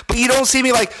laugh. But you don't see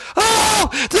me like,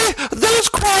 those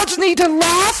crowds need to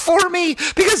laugh for me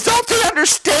because don't they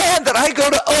understand that I go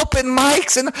to open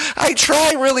mics and I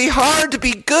try really hard to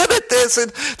be good at this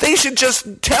and they should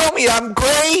just tell me I'm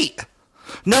great.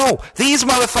 No, these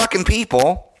motherfucking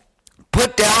people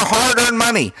put down hard-earned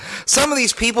money. Some of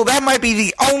these people, that might be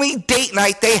the only date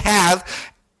night they have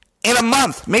in a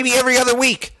month, maybe every other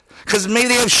week. Because maybe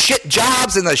they have shit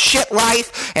jobs and a shit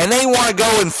life, and they want to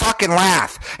go and fucking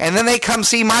laugh. And then they come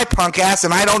see my punk ass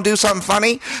and I don't do something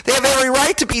funny. They have every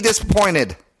right to be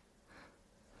disappointed.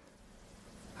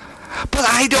 But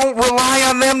I don't rely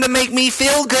on them to make me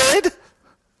feel good.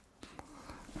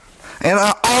 And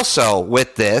also,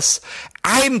 with this,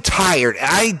 I'm tired.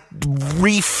 I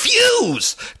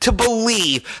refuse to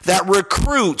believe that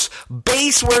recruits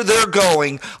base where they're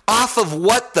going off of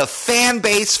what the fan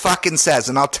base fucking says.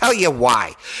 And I'll tell you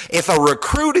why. If a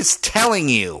recruit is telling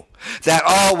you that,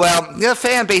 the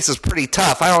fan base is pretty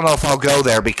tough, I don't know if I'll go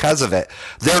there because of it,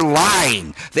 they're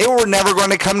lying. They were never going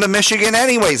to come to Michigan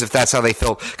anyways if that's how they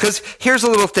feel. Because here's a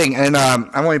little thing, and I'm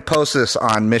going to post this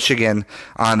on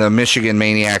the Michigan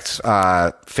Maniacs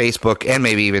Facebook and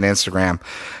maybe even Instagram.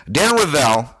 Dan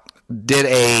Ravel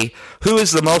did who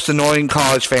is the most annoying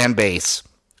college fan base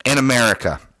in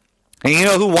America? And you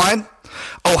know who won?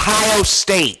 Ohio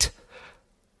State.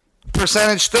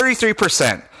 Percentage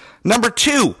 33%. Number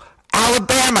 2,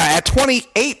 Alabama at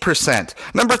 28%.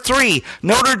 Number 3,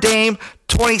 Notre Dame,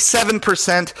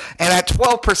 27%. And at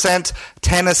 12%,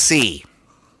 Tennessee.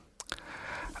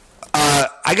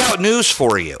 I got news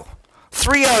for you.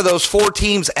 3 out of those 4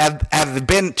 teams have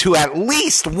been to at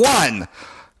least one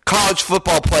college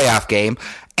football playoff game,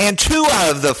 and 2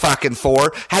 out of the fucking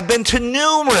 4 have been to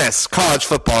numerous college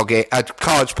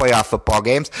playoff football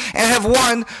games and have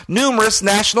won numerous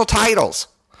national titles.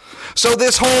 So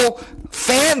this whole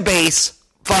fan base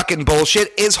fucking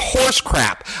bullshit is horse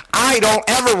crap. I don't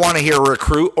ever want to hear a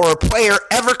recruit or a player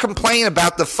ever complain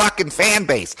about the fucking fan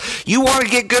base. You want to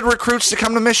get good recruits to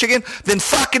come to Michigan? Then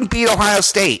fucking beat Ohio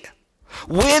State.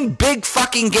 Win big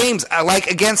fucking games like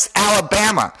against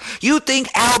Alabama. You think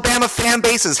Alabama fan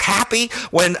base is happy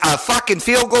when a fucking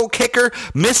field goal kicker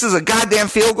misses a goddamn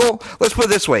field goal? Let's put it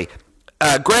this way.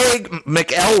 Greg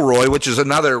McElroy, which is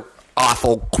another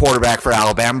awful quarterback for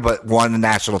Alabama, but won the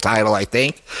national title, I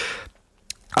think,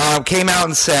 came out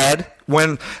and said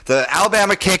when the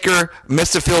Alabama kicker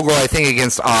missed a field goal, I think,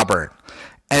 against Auburn.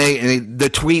 And the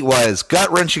tweet was,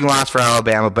 gut-wrenching loss for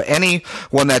Alabama, but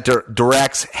anyone that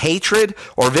directs hatred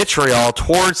or vitriol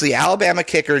towards the Alabama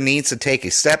kicker needs to take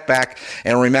a step back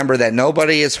and remember that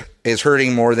nobody is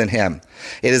hurting more than him.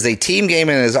 It is a team game,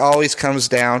 and it always comes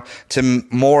down to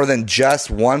more than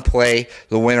just one play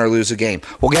to win or lose a game.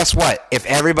 Well, guess what? If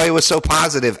everybody was so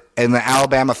positive in the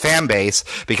Alabama fan base,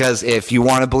 because if you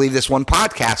want to believe this one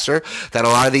podcaster, that a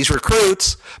lot of these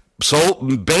recruits... So,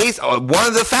 one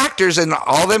of the factors in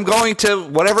all them going to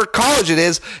whatever college it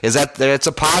is that it's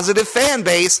a positive fan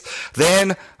base,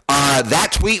 then that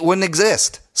tweet wouldn't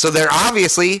exist. So, there are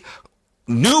obviously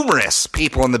numerous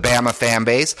people in the Bama fan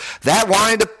base that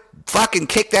wanted to fucking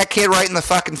kick that kid right in the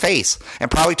fucking face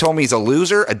and probably told me he's a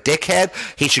loser, a dickhead.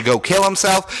 He should go kill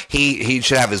himself. He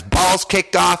should have his balls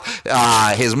kicked off.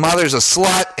 His mother's a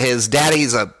slut. His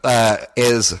daddy's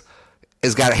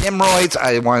has got hemorrhoids.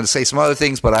 I wanted to say some other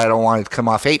things, but I don't want it to come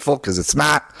off hateful because it's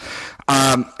not.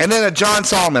 And then a John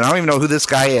Solomon. I don't even know who this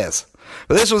guy is.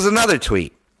 But this was another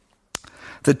tweet.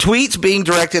 The tweets being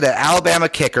directed at Alabama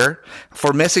kicker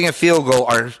for missing a field goal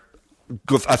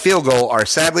are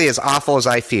sadly as awful as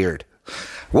I feared.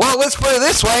 Well, let's put it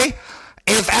this way.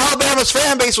 If Alabama's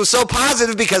fan base was so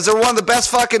positive because they're one of the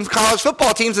best fucking college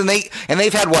football teams and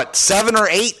they've had, 7 or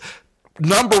 8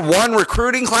 number 1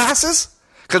 recruiting classes?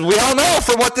 Because we all know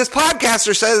from what this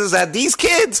podcaster says is that these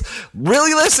kids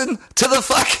really listen to the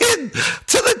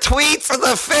tweets of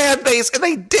the fan base and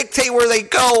they dictate where they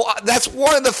go. That's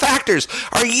one of the factors.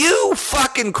 Are you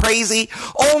fucking crazy?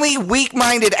 Only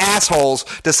weak-minded assholes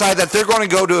decide that they're going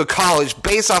to go to a college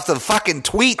based off the fucking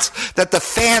tweets that the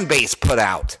fan base put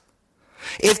out.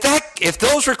 If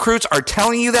those recruits are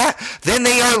telling you that, then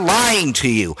they are lying to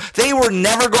you. They were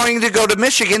never going to go to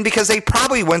Michigan because they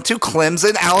probably went to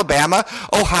Clemson, Alabama,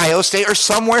 Ohio State, or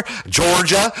somewhere,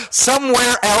 Georgia,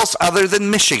 somewhere else other than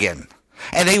Michigan.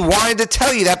 And they wanted to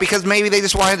tell you that because maybe they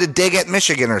just wanted to dig at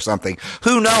Michigan or something.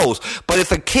 Who knows? But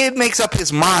if a kid makes up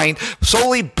his mind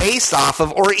solely based off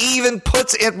of, or even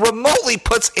remotely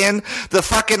puts in the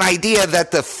fucking idea that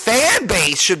the fan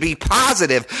base should be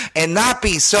positive and not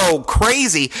be so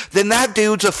crazy, then that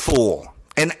dude's a fool.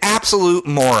 An absolute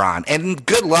moron. And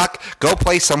good luck. Go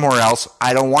play somewhere else.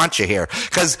 I don't want you here.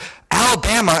 Because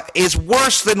Alabama is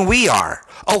worse than we are.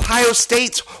 Ohio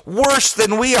State's worse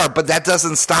than we are. But that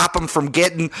doesn't stop them from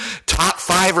getting top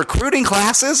 5 recruiting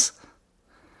classes.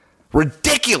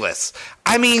 Ridiculous.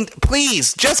 I mean,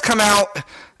 please, just come out.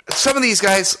 Some of these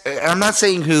guys, I'm not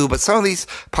saying who, but some of these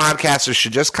podcasters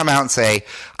should just come out and say,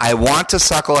 I want to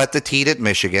suckle at the teat at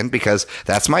Michigan because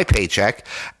that's my paycheck,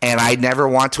 and I never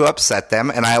want to upset them,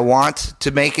 and I want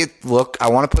to make it look, I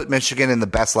want to put Michigan in the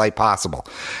best light possible.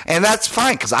 And that's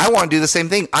fine, because I want to do the same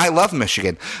thing. I love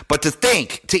Michigan. But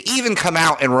to even come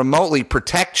out and remotely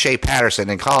protect Shea Patterson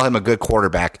and call him a good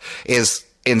quarterback is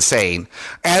insane.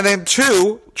 And then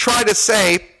 2, try to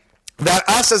say that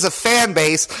us as a fan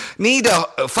base need to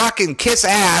fucking kiss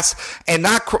ass and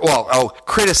not,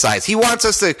 criticize. He wants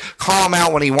us to call him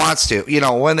out when he wants to,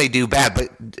 when they do bad, but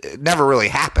it never really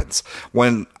happens.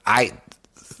 The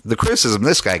criticism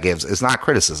this guy gives is not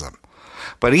criticism.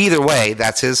 But either way,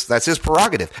 that's his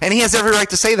prerogative. And he has every right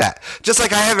to say that. Just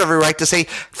like I have every right to say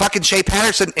fucking Shea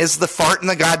Patterson is the fart in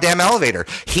the goddamn elevator.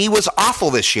 He was awful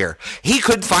this year. He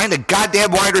couldn't find a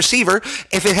goddamn wide receiver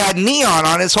if it had neon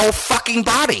on his whole fucking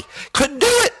body. Couldn't do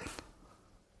it.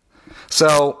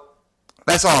 So,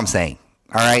 that's all I'm saying.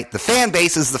 All right? The fan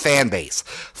base is the fan base.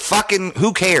 Fucking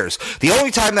who cares? The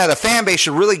only time that a fan base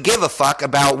should really give a fuck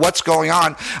about what's going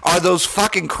on are those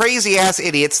fucking crazy ass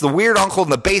idiots, the weird uncle in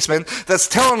the basement that's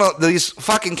telling these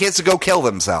fucking kids to go kill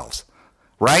themselves.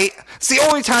 right? It's the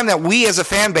only time that we as a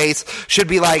fan base should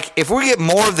be like, if we get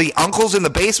more of the uncles in the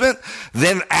basement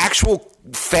than actual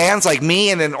fans like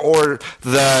me and then or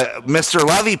the Mr.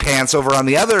 Lovey Pants over on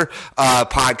the other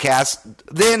podcast,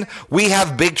 then we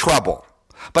have big trouble.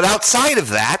 But outside of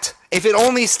that, if it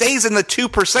only stays in the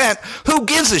 2%, who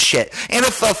gives a shit? And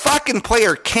if a fucking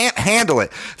player can't handle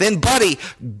it, then buddy,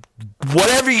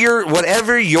 whatever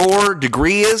your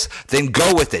degree is, then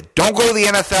go with it. Don't go to the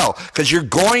NFL because you're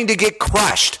going to get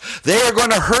crushed. They are going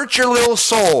to hurt your little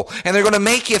soul and they're going to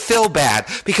make you feel bad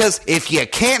because if you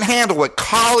can't handle what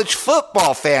college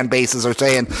football fan bases are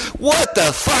saying, what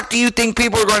the fuck do you think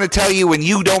people are going to tell you when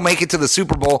you don't make it to the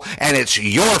Super Bowl and it's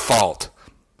your fault?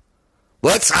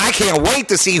 I can't wait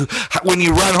to see when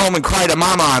you run home and cry to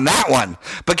mama on that one.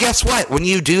 But guess what? When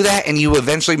you do that and you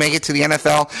eventually make it to the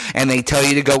NFL and they tell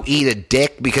you to go eat a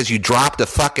dick because you dropped a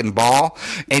fucking ball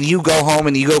and you go home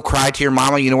and you go cry to your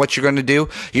mama, you know what you're going to do?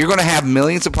 You're going to have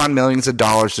millions upon millions of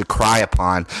dollars to cry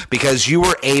upon because you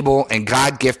were able and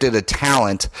God gifted a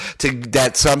talent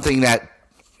that's something that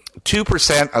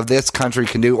 2% of this country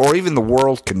can do or even the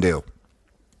world can do.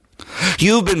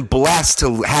 You've been blessed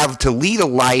to have to lead a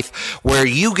life where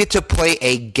you get to play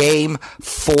a game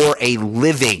for a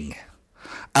living.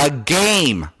 A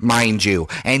game, mind you.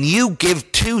 And you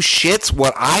give two shits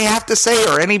what I have to say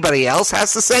or anybody else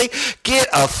has to say. Get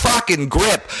a fucking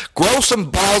grip. Grow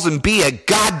some balls and be a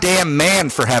goddamn man,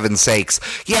 for heaven's sakes.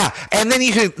 Yeah, and then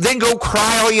you can then go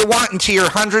cry all you want into your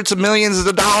hundreds of millions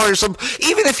of dollars.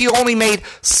 Even if you only made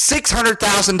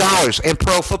 $600,000 in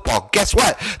pro football, guess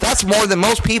what? That's more than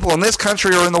most people in this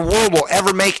country or in the world will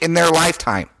ever make in their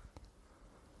lifetime.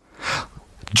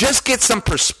 Just get some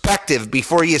perspective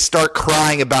before you start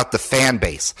crying about the fan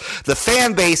base. The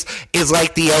fan base is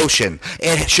like the ocean.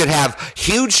 It should have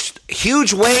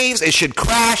huge waves. It should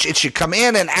crash. It should come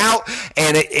in and out.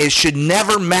 And it should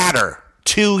never matter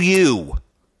to you.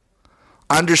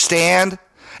 Understand?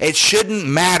 It shouldn't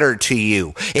matter to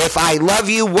you. If I love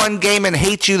you one game and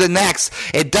hate you the next,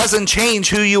 it doesn't change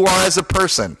who you are as a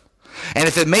person. And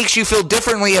if it makes you feel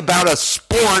differently about a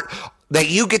sport that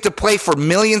you get to play for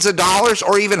millions of dollars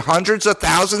or even hundreds of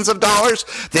thousands of dollars,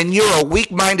 then you're a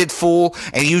weak-minded fool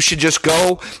and you should just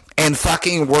go and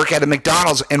fucking work at a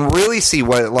McDonald's and really see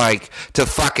what it's like to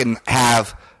fucking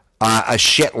have a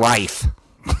shit life.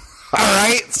 All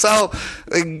right? So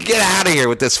get out of here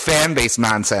with this fan base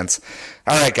nonsense.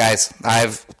 All right, guys.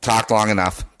 I've talked long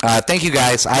enough. Thank you,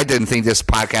 guys. I didn't think this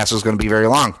podcast was going to be very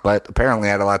long, but apparently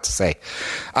I had a lot to say.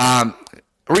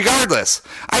 Regardless,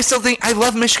 I still think I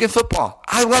love Michigan football.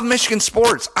 I love Michigan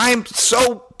sports. I'm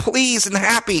so pleased and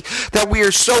happy that we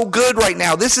are so good right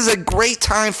now. This is a great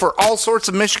time for all sorts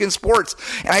of Michigan sports.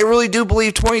 And I really do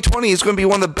believe 2020 is going to be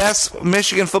one of the best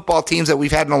Michigan football teams that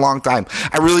we've had in a long time.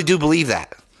 I really do believe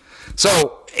that.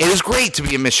 So it is great to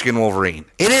be a Michigan Wolverine.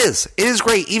 It is. It is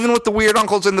great. Even with the weird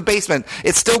uncles in the basement,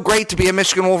 it's still great to be a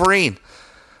Michigan Wolverine.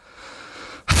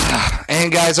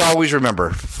 And guys, always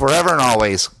remember, forever and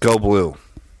always, go blue.